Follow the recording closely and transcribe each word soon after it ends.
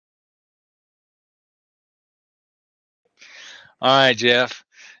All right, Jeff.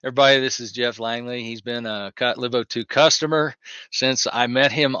 Everybody, this is Jeff Langley. He's been a LiveO2 customer since I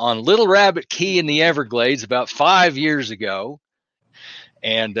met him on Little Rabbit Key in the Everglades about 5 years ago.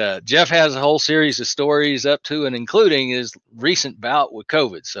 And Jeff has a whole series of stories up to and including his recent bout with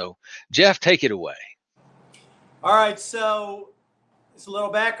COVID. So, Jeff, take it away. All right, so it's a little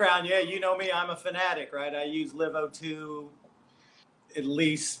background. Yeah, you know me. I'm a fanatic, right? I use LiveO2 at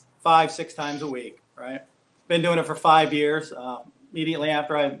least 5-6 times a week, right? Been doing it for 5 years, immediately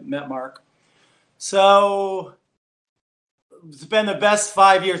after I met Mark. So it's been the best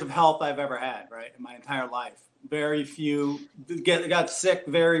 5 years of health I've ever had, right, in my entire life. Very few, got sick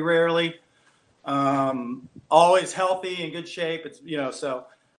very rarely. Always healthy, in good shape. It's, so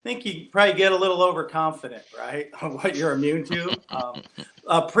I think you probably get a little overconfident, right, on what you're immune to.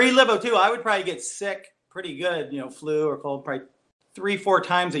 Pre-LiveO2, I would probably get sick pretty good, flu or cold, probably 3-4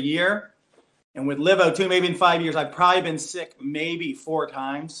 times a year. And with LiveO2, maybe in 5 years, I've probably been sick maybe 4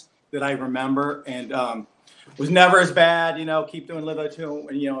 times that I remember, and was never as bad. Keep doing LiveO2,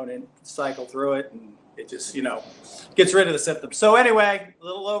 and then cycle through it, and it just gets rid of the symptoms. So anyway, a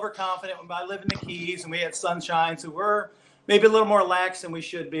little overconfident. I live in the Keys, and we had sunshine, so we're maybe a little more lax than we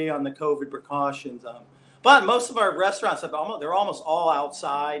should be on the COVID precautions. But most of our restaurants they're almost all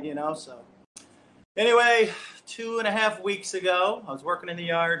outside, So anyway, 2.5 weeks ago, I was working in the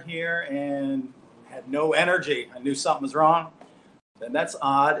yard here and had no energy. I knew something was wrong. And that's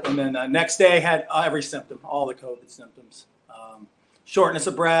odd. And then the next day, had every symptom, all the COVID symptoms. Shortness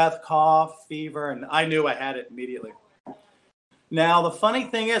of breath, cough, fever, and I knew I had it immediately. Now, the funny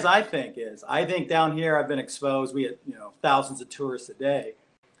thing is, I think down here I've been exposed. We had, thousands of tourists a day.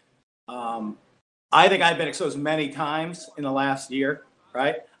 I think I've been exposed many times in the last year,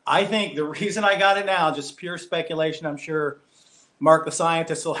 right? I think the reason I got it now, just pure speculation. I'm sure Mark, the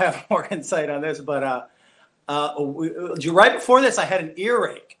scientist, will have more insight on this. But right before this, I had an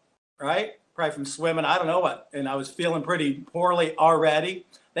earache, right? Probably from swimming. I don't know what. And I was feeling pretty poorly already.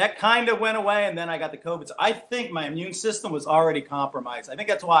 That kind of went away, and then I got the COVID. So I think my immune system was already compromised. I think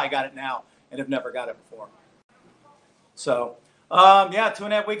that's why I got it now and have never got it before. So,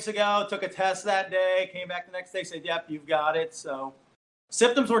 2.5 weeks ago, took a test that day, came back the next day, said, yep, you've got it. So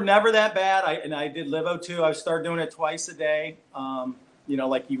symptoms were never that bad. I did LiveO2. I started doing it twice a day,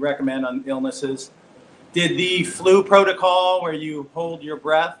 like you recommend on illnesses. Did the flu protocol where you hold your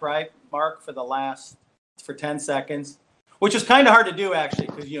breath, right, Mark, for 10 seconds, which is kind of hard to do, actually,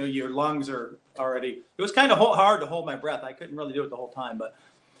 because, your lungs are already, it was kind of hard to hold my breath. I couldn't really do it the whole time. But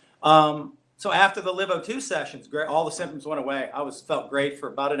so after the LiveO2 sessions, all the symptoms went away. I felt great for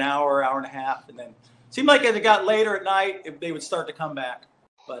about an hour and a half. And then it seemed like as it got later at night, they would start to come back.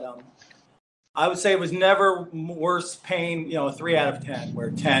 But I would say it was never worse pain, 3 out of 10, where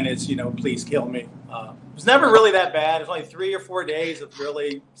 10 is, please kill me. It was never really that bad. It was only 3 or 4 days of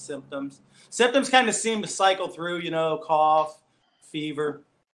really symptoms. Symptoms kind of seem to cycle through, cough, fever.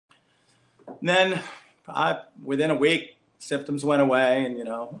 And then within a week, symptoms went away,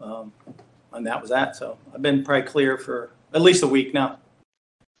 and that was that. So I've been probably clear for at least a week now.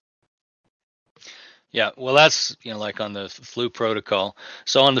 Yeah, well, that's, like on the flu protocol.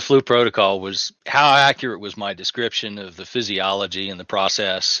 So on the flu protocol, how accurate was my description of the physiology and the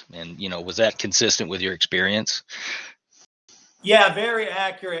process? And, was that consistent with your experience? Yeah, very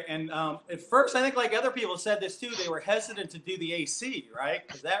accurate. And at first, I think like other people said this too, they were hesitant to do the AC, right?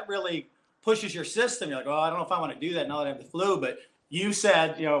 Because that really pushes your system. You're like, oh, I don't know if I want to do that now that I have the flu. But you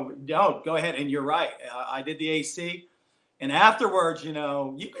said, no, go ahead. And you're right. I did the AC. And afterwards, you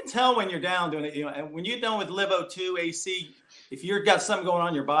can tell when you're down doing it, and when you're done with LiveO2 AC, if you've got something going on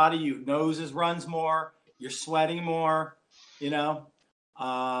in your body, your noses runs more, you're sweating more,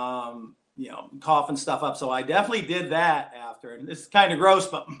 coughing stuff up. So I definitely did that after. And it's kind of gross,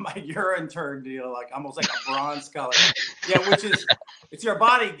 but my urine turned almost like a bronze color. Yeah, it's your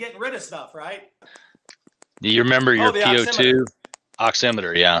body getting rid of stuff, right? Do you remember your PO2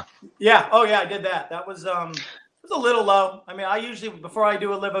 oximeter? Yeah. Yeah. Oh, yeah, I did that. That was it was a little low. I mean, I usually, before I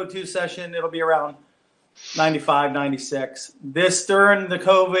do a LiveO2 session, it'll be around 95, 96. This during the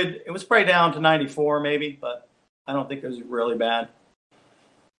COVID, it was probably down to 94 maybe, but I don't think it was really bad.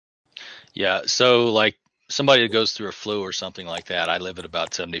 Yeah. So like somebody that goes through a flu or something like that, I live at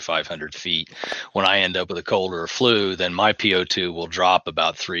about 7,500 feet. When I end up with a cold or a flu, then my PO2 will drop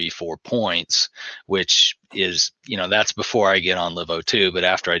about 3-4 points, which is, that's before I get on LiveO2. But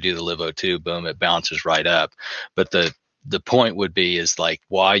after I do the LiveO2, boom, it bounces right up. But the point would be is like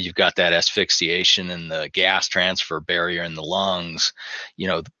why you've got that asphyxiation and the gas transfer barrier in the lungs,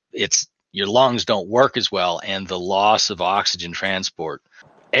 it's your lungs don't work as well, and the loss of oxygen transport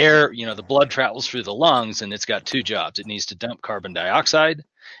air, the blood travels through the lungs, and it's got two jobs. It needs to dump carbon dioxide,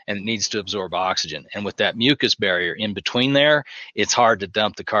 and it needs to absorb oxygen. And with that mucus barrier in between there, it's hard to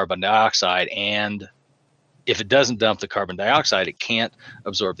dump the carbon dioxide. And if it doesn't dump the carbon dioxide, it can't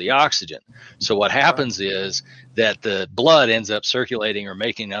absorb the oxygen. So what happens is that the blood ends up circulating or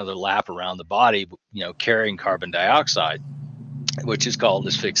making another lap around the body, carrying carbon dioxide, which is called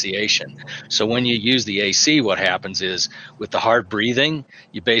asphyxiation. So when you use the AC, what happens is with the hard breathing,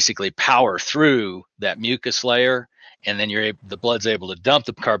 you basically power through that mucus layer, and then the blood's able to dump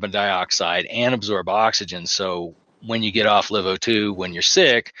the carbon dioxide and absorb oxygen. So when you get off LiveO2, when you're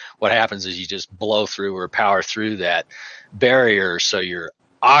sick, what happens is you just blow through or power through that barrier, so your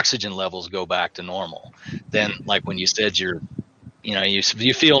oxygen levels go back to normal. Then, like when you said you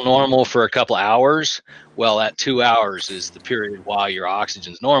feel normal for a couple hours, well, that 2 hours is the period while your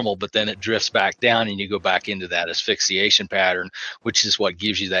oxygen's normal, but then it drifts back down and you go back into that asphyxiation pattern, which is what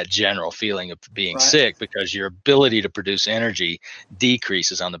gives you that general feeling of being sick, because your ability to produce energy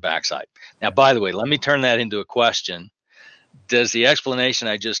decreases on the backside. Now, by the way, let me turn that into a question. Does the explanation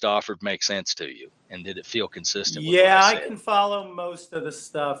I just offered make sense to you? And did it feel consistent with what I said? I can follow most of the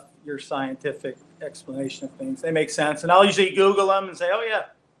stuff, your scientific explanation of things. They make sense. And I'll usually Google them and say, oh, yeah,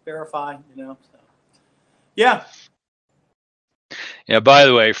 verify, So. Yeah. Yeah, by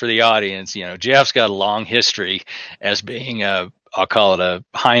the way, for the audience, Jeff's got a long history as being I'll call it a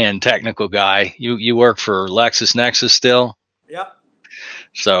high-end technical guy. You work for LexisNexis still? Yep.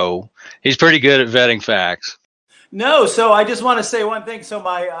 So he's pretty good at vetting facts. No, so I just want to say one thing. So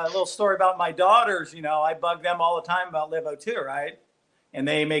my little story about my daughters, I bug them all the time about LiveO2, right? And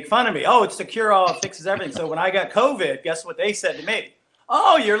they make fun of me. Oh, it's the cure-all, it fixes everything. So when I got COVID, guess what they said to me?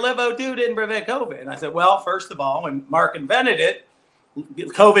 Oh, your LiveO2 didn't prevent COVID. And I said, well, first of all, when Mark invented it,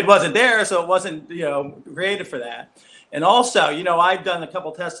 COVID wasn't there, so it wasn't, created for that. And also, I've done a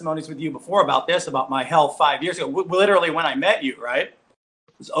couple testimonies with you before about this, about my health 5 years ago, literally when I met you, right?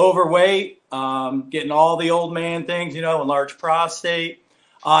 I was overweight, getting all the old man things, enlarged prostate.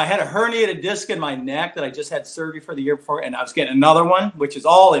 I had a herniated disc in my neck that I just had surgery for the year before, and I was getting another one, which is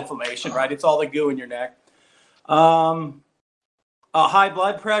all inflammation, right? It's all the goo in your neck. High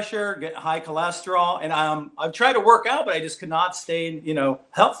blood pressure, get high cholesterol, and I've tried to work out, but I just could not stay,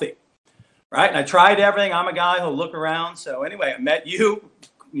 healthy, right? And I tried everything. I'm a guy who'll look around. So anyway, I met you,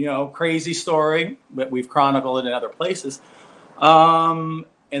 crazy story, but we've chronicled it in other places.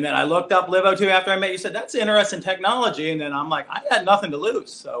 And then I looked up LiveO2 after I met you. Said that's interesting technology, and then I'm like, I had nothing to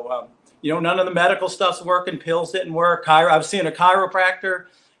lose. So none of the medical stuff's working. Pills didn't work. I was seeing a chiropractor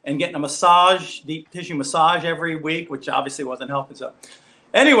and getting a massage, deep tissue massage every week, which obviously wasn't helping. So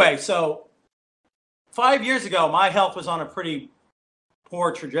anyway, so 5 years ago, my health was on a pretty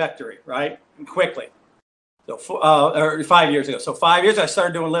poor trajectory, right? And quickly. So or 5 years ago. So 5 years, I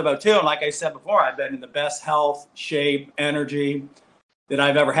started doing LiveO2. And like I said before, I've been in the best health, shape, energy that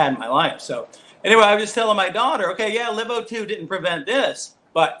I've ever had in my life. So anyway, I was just telling my daughter, okay, yeah, LiveO2 didn't prevent this,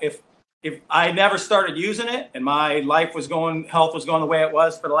 but if I never started using it and my health was going the way it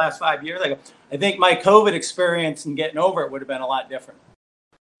was for the last 5 years, I think my COVID experience and getting over it would have been a lot different.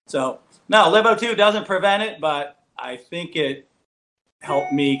 So no, LiveO2 doesn't prevent it, but I think it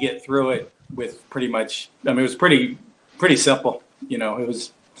helped me get through it with pretty much, it was pretty simple. It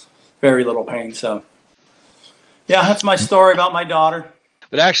was very little pain. So yeah, that's my story about my daughter.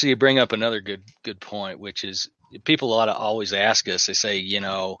 But actually, you bring up another good point, which is people ought to always ask us. They say,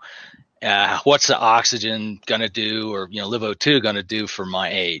 what's the oxygen going to do, or, LiveO2 going to do for my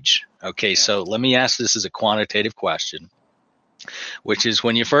age? Okay, so let me ask this as a quantitative question, which is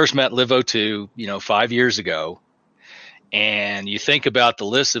when you first met LiveO2, 5 years ago, and you think about the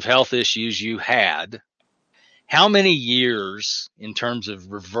list of health issues you had, how many years in terms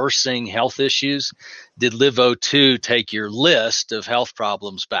of reversing health issues did LiveO2 take your list of health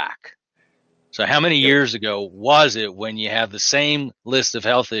problems back? So how many years ago was it when you have the same list of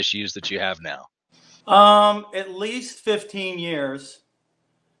health issues that you have now? At least 15 years.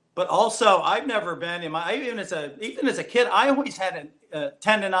 But also, I've never been even as a kid, I always had a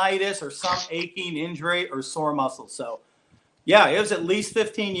tendonitis or some aching injury or sore muscle. So yeah, it was at least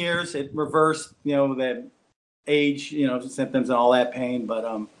 15 years. It reversed, the age, symptoms and all that pain.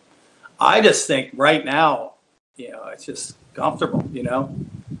 But I just think right now, it's just comfortable,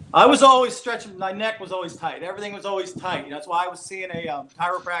 I was always stretching. My neck was always tight. Everything was always tight. That's why I was seeing a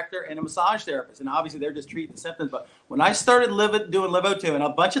chiropractor and a massage therapist. And obviously, they're just treating the symptoms. But when I started doing LiveO2, and a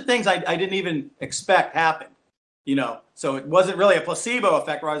bunch of things I didn't even expect happened, So it wasn't really a placebo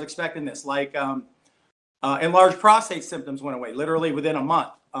effect where I was expecting this. Like enlarged prostate symptoms went away literally within a month.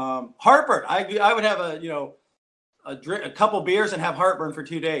 Heartburn. I would have a couple beers and have heartburn for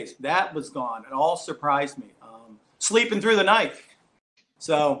 2 days. That was gone. It all surprised me. Sleeping through the night.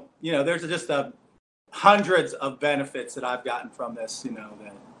 So, there's just hundreds of benefits that I've gotten from this,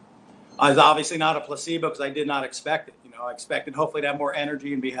 that I was obviously not a placebo because I did not expect it. I expected hopefully to have more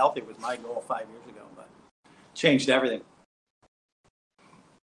energy and be healthy was my goal 5 years ago, but changed everything.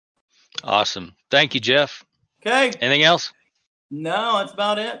 Awesome. Thank you, Jeff. Okay. Anything else? No, that's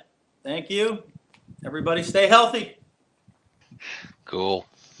about it. Thank you. Everybody stay healthy. Cool.